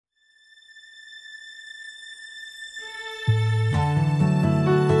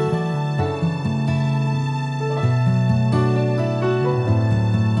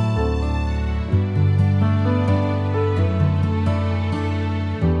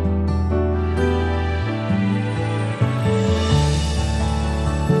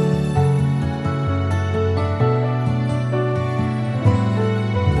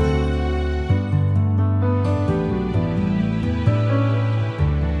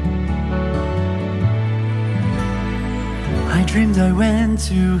dreamed I went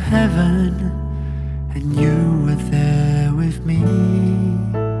to heaven, and you were there with me.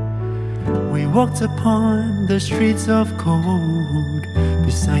 We walked upon the streets of gold,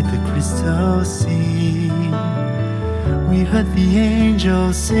 beside the crystal sea. We heard the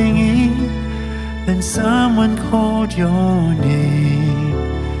angels singing, then someone called your name.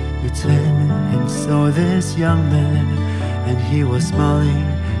 You turned and saw this young man, and he was smiling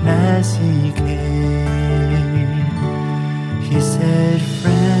as he came. He said,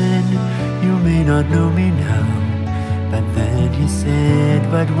 "Friend, you may not know me now." But then he said,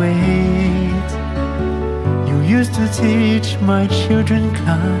 "But wait, you used to teach my children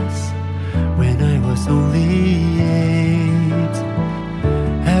class when I was only 8.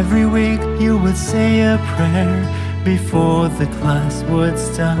 Every week you would say a prayer before the class would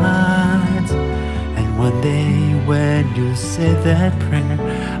start. And one day when you said that prayer,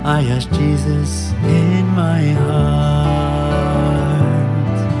 I asked Jesus in my heart.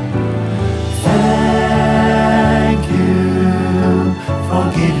 Thank you for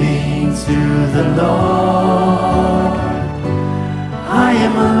giving to the Lord. I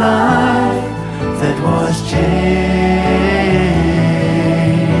am a life that was changed.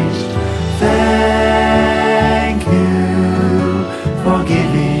 Thank you for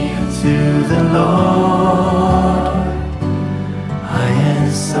giving to the Lord. I am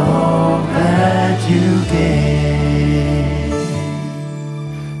so glad you gave.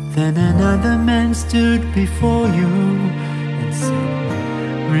 Then another man stood before you and said,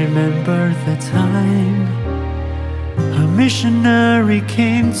 "Remember the time a missionary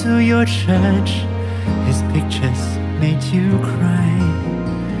came to your church. His pictures made you cry.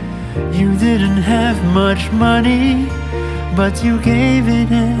 You didn't have much money, but you gave it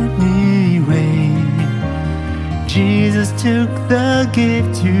anyway. Jesus took the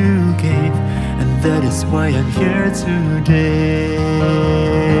gift you gave, and that is why I'm here today.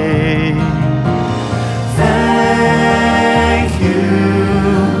 Thank you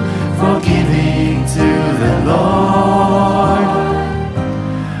for giving to the Lord.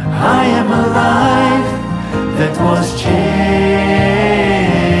 I am a life that was changed.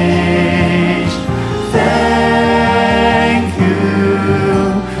 Thank you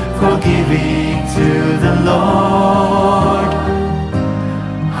for giving to the Lord.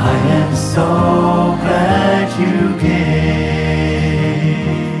 I am so glad you gave."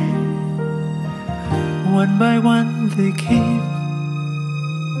 One by one they came,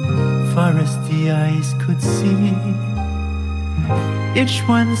 far as the eyes could see, each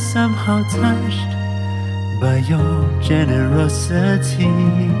one somehow touched by your generosity.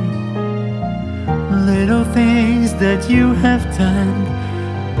 Little things that you have done,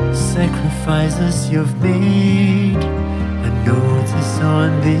 sacrifices you've made, unnoticed on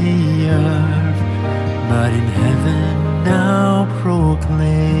the earth, but in heaven now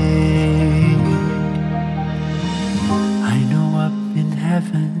proclaimed. I know up in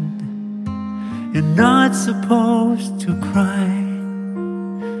heaven you're not supposed to cry,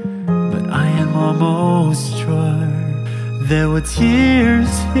 but I am almost sure there were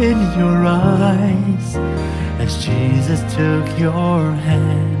tears in your eyes as Jesus took your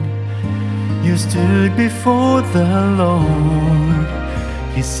hand. You stood before the Lord.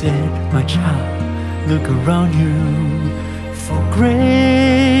 He said, "My child, look around you, for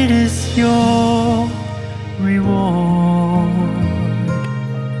great is your reward."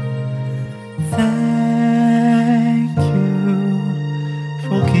 Thank you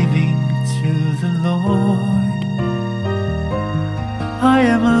for giving to the Lord. I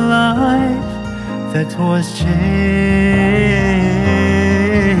am a life that was changed.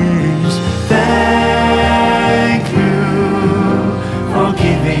 Thank you for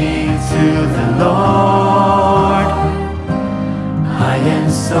giving to the Lord. I am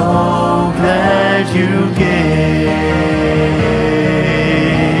so glad you gave.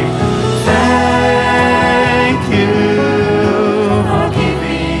 Thank you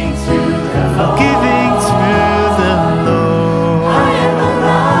for giving to the Lord. I am a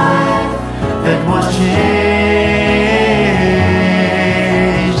life that was changed.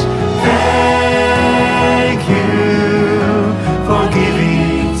 Thank you for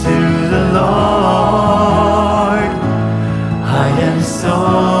giving to the Lord. I am so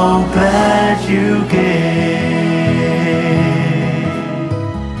glad you gave.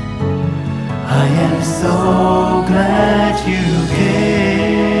 I am so glad you gave.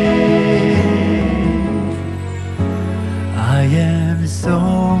 I am so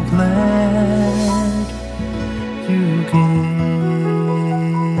glad you gave.